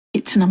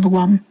to number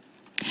 1.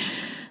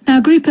 Now,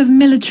 a group of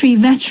military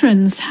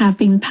veterans have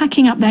been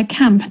packing up their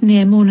camp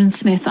near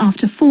Smith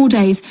after 4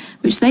 days,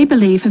 which they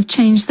believe have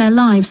changed their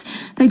lives.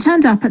 They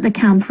turned up at the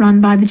camp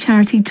run by the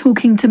charity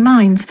Talking to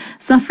Minds,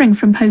 suffering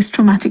from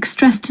post-traumatic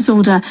stress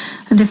disorder.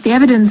 And if the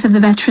evidence of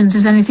the veterans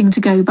is anything to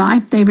go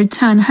by, they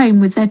return home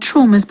with their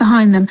traumas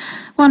behind them.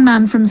 One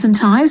man from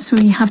St Ives,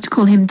 we have to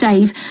call him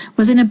Dave,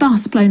 was in a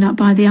bus blown up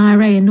by the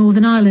IRA in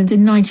Northern Ireland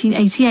in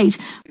 1988.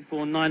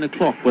 Before 9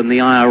 o'clock when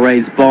the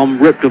IRA's bomb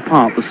ripped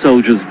apart the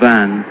soldiers'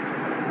 van.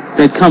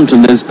 They'd come to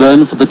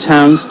Lisburn for the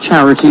town's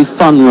charity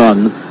fun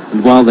run,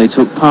 and while they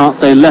took part,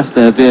 they left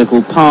their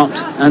vehicle parked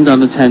and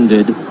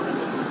unattended.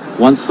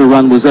 Once the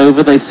run was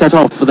over, they set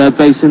off for their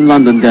base in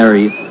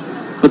Londonderry,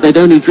 but they'd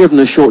only driven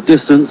a short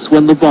distance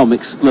when the bomb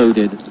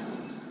exploded.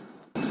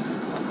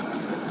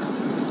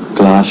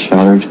 Glass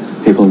shattered,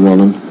 people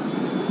running.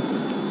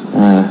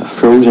 I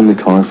froze in the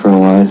car for a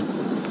while.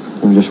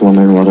 I'm just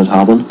wondering what had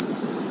happened.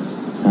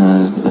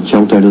 I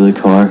jumped out of the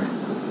car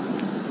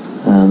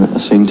and I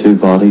seen 2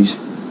 bodies.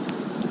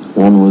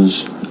 One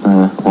was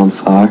on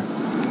fire.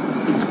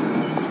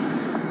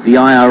 The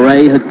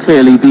IRA had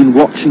clearly been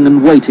watching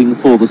and waiting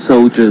for the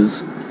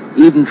soldiers.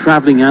 Even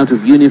travelling out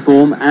of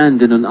uniform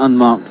and in an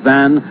unmarked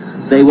van,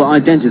 they were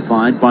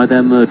identified by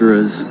their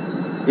murderers.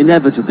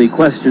 Inevitably,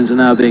 questions are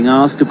now being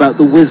asked about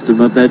the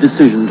wisdom of their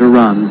decision to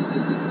run.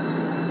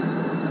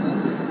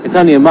 It's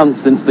only a month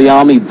since the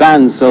army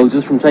banned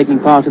soldiers from taking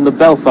part in the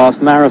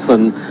Belfast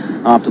Marathon.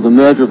 After the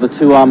murder of the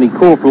 2 army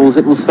corporals,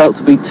 it was felt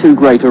to be too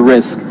great a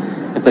risk.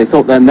 If they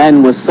thought their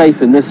men were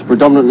safe in this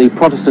predominantly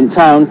Protestant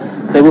town,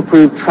 they were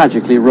proved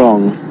tragically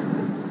wrong.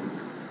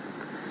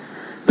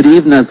 But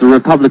even as the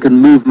Republican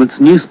movement's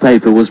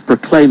newspaper was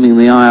proclaiming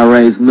the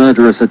IRA's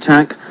murderous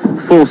attack,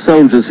 4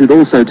 soldiers who'd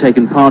also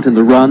taken part in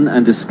the run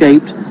and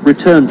escaped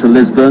returned to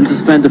Lisburn to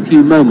spend a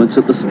few moments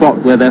at the spot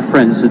where their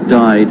friends had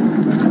died.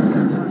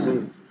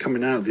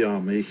 Coming out of the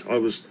army, I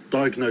was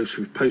diagnosed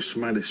with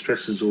post-traumatic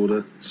stress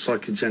disorder,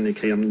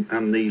 psychogenic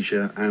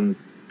amnesia and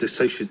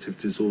dissociative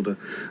disorder.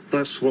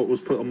 That's what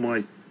was put on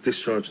my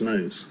discharge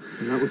notes.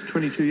 And that was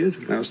 22 years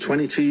ago? That was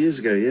 22 years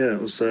ago, yeah.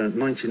 It was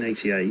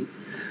 1988.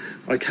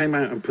 I came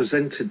out and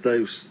presented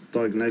those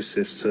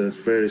diagnoses to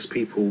various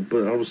people,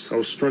 but I was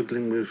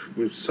struggling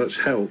with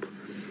such help.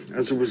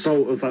 As a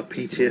result of that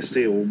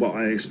PTSD, or what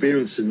I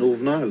experienced in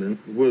Northern Ireland,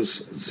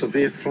 was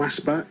severe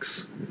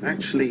flashbacks.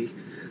 Actually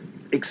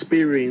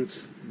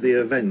experienced the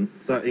event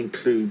that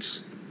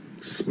includes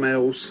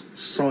smells,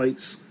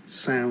 sights,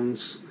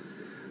 sounds,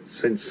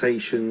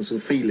 sensations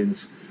and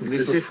feelings. And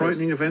these were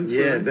frightening events?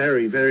 Yeah,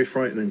 very, very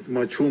frightening.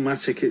 My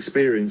traumatic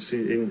experience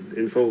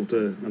involved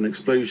an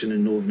explosion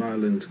in Northern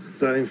Ireland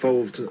that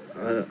involved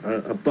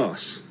a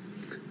bus.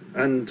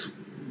 And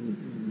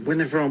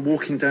whenever I'm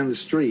walking down the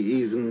street,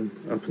 even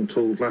up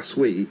until last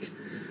week,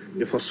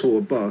 if I saw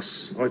a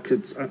bus, I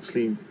could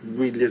actually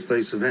relive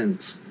those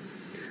events.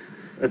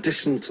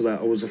 Additional to that,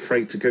 I was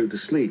afraid to go to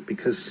sleep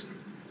because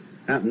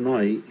at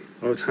night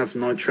I would have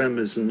night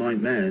tremors and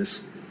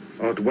nightmares.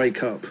 I'd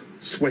wake up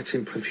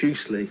sweating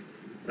profusely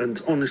and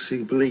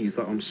honestly believe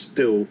that I'm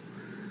still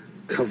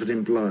covered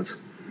in blood.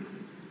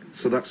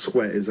 So that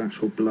sweat is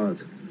actual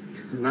blood.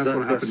 And that's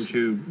what happened to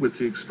you with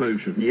the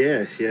explosion?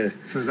 Yeah, yeah.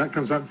 So that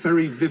comes back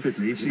very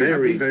vividly. So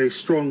very, very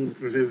strong,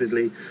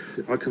 vividly.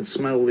 I can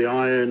smell the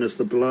iron of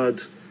the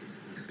blood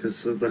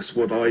because that's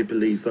what I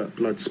believe that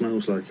blood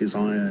smells like, is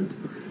iron.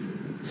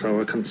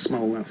 So I can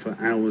smell that for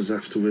hours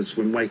afterwards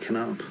when waking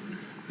up.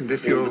 And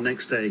if you're the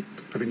next day,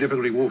 having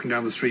difficulty walking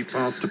down the street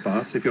past a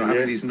bus, if you're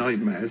having these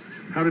nightmares,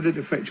 how did it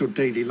affect your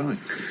daily life?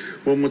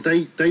 Well, my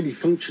daily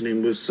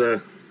functioning was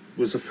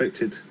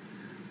affected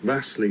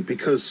vastly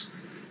because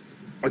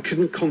I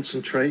couldn't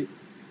concentrate.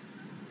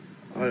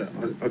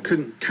 I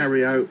couldn't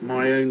carry out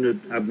my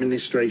own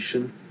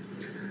administration.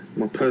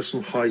 My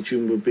personal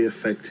hygiene would be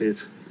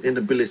affected.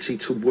 Inability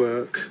to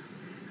work.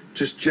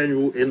 Just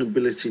general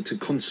inability to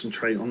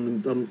concentrate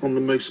on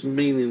the most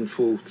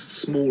meaningful,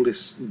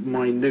 smallest,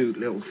 minute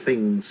little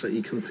things that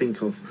you can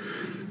think of,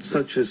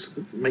 such as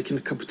making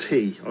a cup of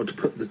tea. I'd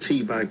put the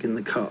tea bag in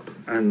the cup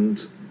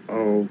and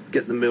I'll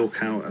get the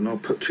milk out and I'll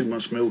put too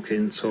much milk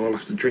in, so I'll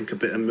have to drink a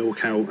bit of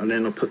milk out and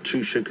then I'll put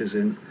 2 sugars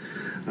in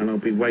and I'll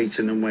be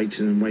waiting and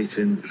waiting and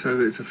waiting.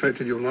 So it's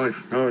affected your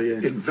life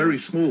in very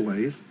small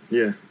ways.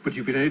 Yeah. But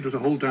you've been able to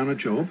hold down a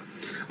job?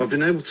 I've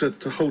been able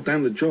to hold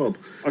down the job.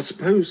 I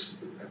suppose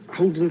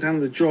holding down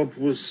the job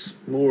was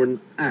more an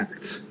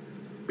act,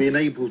 being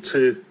able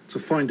to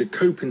find a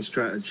coping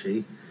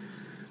strategy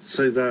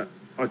so that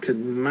I could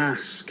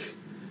mask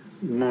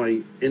my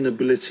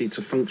inability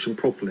to function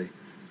properly.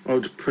 I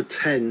would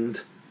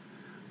pretend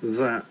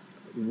that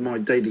my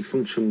daily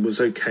function was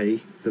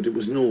okay, that it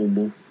was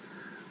normal.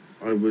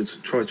 I would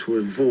try to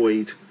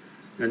avoid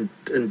and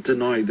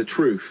deny the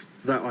truth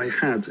that I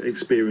had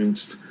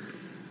experienced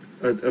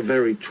a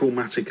very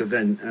traumatic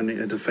event and it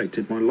had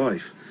affected my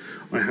life.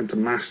 I had to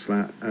mask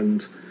that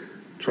and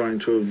trying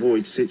to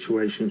avoid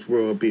situations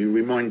where I'd be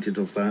reminded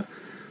of that,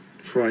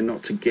 try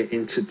not to get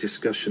into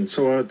discussion.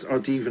 So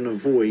I'd even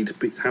avoid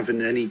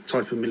having any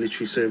type of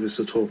military service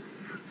at all.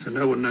 So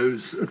no one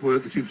knows at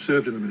work that you've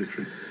served in the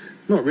military?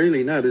 Not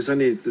really, no. There's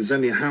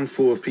only a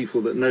handful of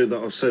people that know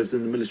that I've served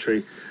in the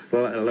military,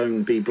 let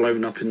alone be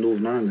blown up in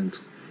Northern Ireland.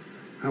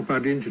 How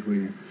badly injured were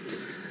you?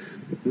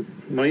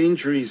 My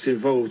injuries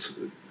involved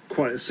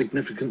quite a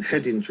significant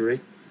head injury,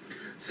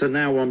 so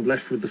now I'm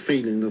left with the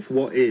feeling of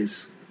what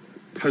is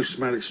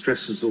post-traumatic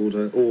stress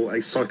disorder or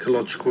a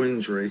psychological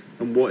injury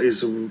and what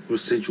is a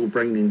residual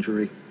brain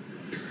injury.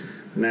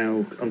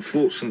 Now,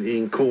 unfortunately,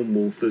 in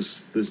Cornwall,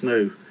 there's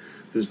no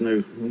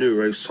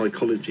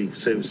neuropsychology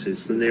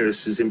services. The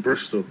nearest is in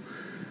Bristol,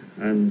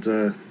 and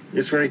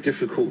it's very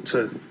difficult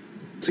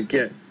to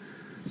get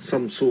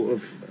some sort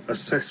of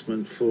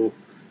assessment for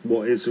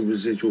what is a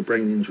residual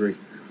brain injury.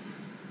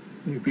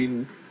 You've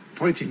been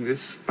fighting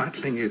this,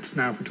 battling it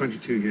now for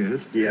 22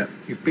 years. Yeah.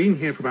 You've been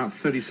here for about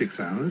 36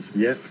 hours.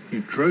 Yeah.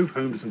 You drove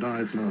home to St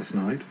Ives last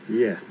night.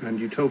 Yeah. And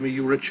you told me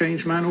you were a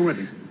changed man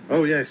already.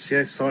 Oh yes.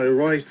 I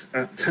arrived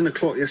at 10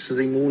 o'clock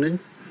yesterday morning.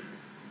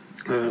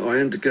 I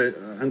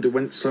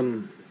underwent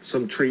some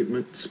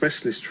treatment,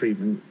 specialist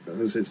treatment,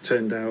 as it's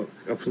turned out,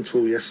 up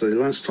until yesterday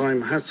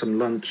lunchtime. I had some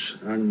lunch,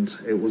 and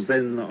it was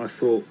then that I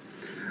thought,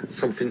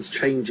 something's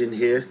changing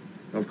here.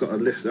 I've got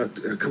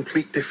a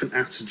complete different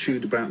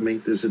attitude about me.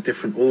 There's a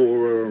different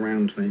aura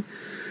around me.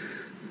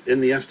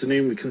 In the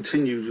afternoon, we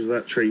continued with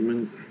that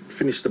treatment,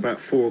 finished about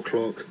 4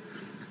 o'clock.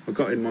 I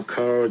got in my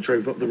car, I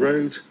drove up the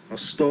road, I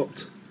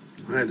stopped,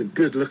 I had a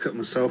good look at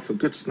myself, a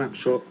good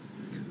snapshot,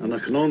 and I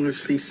can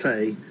honestly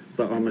say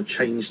that I'm a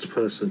changed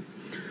person.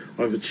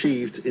 I've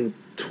achieved in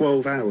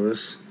 12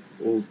 hours,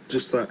 or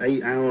just that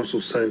 8 hours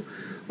or so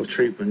of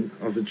treatment,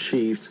 I've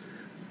achieved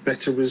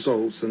better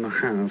results than I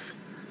have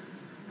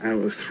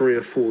out of 3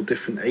 or 4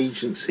 different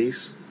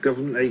agencies,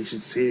 government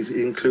agencies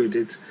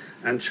included,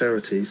 and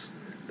charities,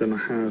 than I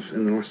have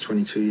in the last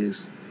 22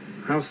 years.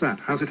 How's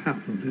that? How's it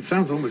happened? It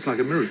sounds almost like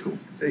a miracle.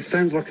 It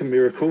sounds like a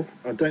miracle.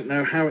 I don't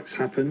know how it's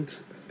happened.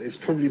 It's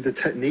probably the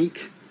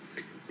technique.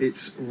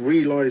 It's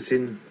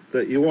realising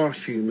that you are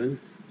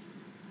human.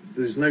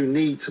 There's no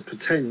need to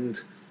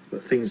pretend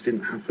that things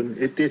didn't happen.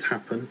 It did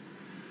happen.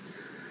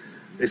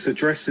 It's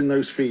addressing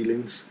those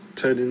feelings,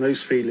 turning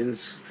those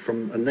feelings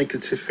from a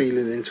negative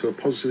feeling into a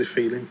positive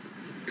feeling,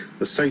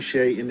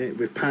 associating it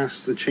with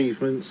past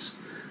achievements,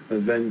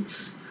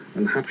 events,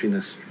 and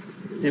happiness.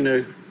 You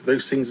know,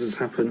 those things has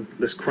happened.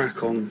 Let's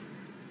crack on,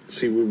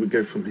 see where we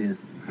go from here.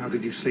 How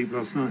did you sleep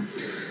last night?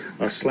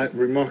 I slept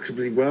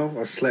remarkably well.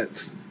 I've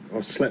slept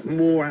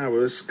more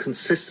hours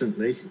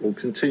consistently or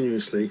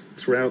continuously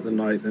throughout the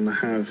night than I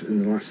have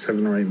in the last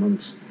 7 or 8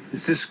 months.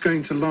 Is this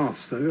going to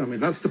last, though? I mean,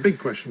 that's the big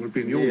question would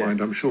be in your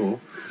mind, I'm sure.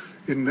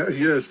 In a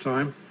year's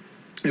time,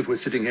 if we're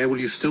sitting here, will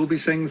you still be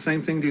saying the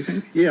same thing, do you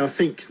think? Yeah, I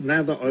think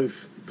now that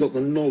I've got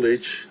the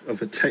knowledge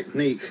of a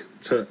technique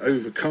to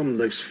overcome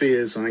those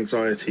fears and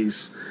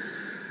anxieties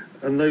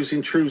and those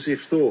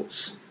intrusive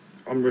thoughts,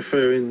 I'm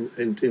referring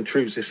in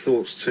intrusive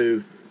thoughts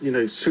to, you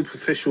know,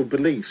 superficial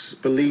beliefs,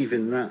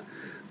 believing that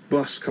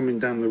bus coming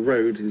down the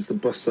road is the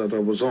bus that I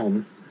was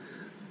on.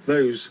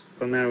 Those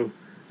are now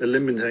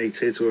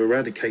eliminated or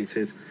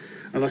eradicated,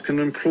 and I can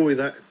employ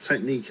that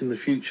technique in the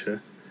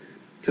future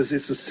because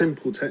it's a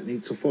simple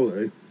technique to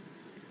follow.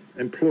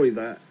 Employ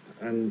that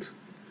and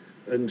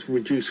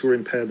reduce or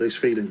impair those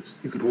feelings.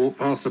 You could walk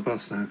past the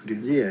bus now, could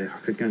you? Yeah, I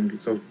could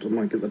go. I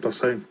might get the bus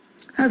home.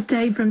 That's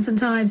Dave from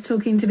St Ives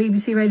talking to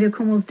BBC Radio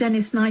Cornwall's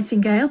Dennis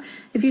Nightingale.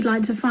 If you'd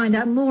like to find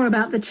out more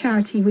about the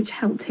charity which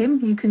helped him,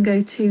 you can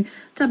go to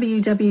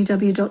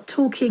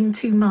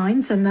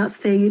www.talkingtominds, and that's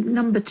the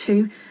number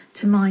 2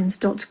 to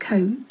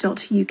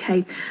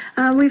minds.co.uk.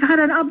 We've had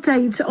an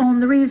update on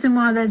the reason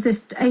why there's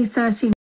this A13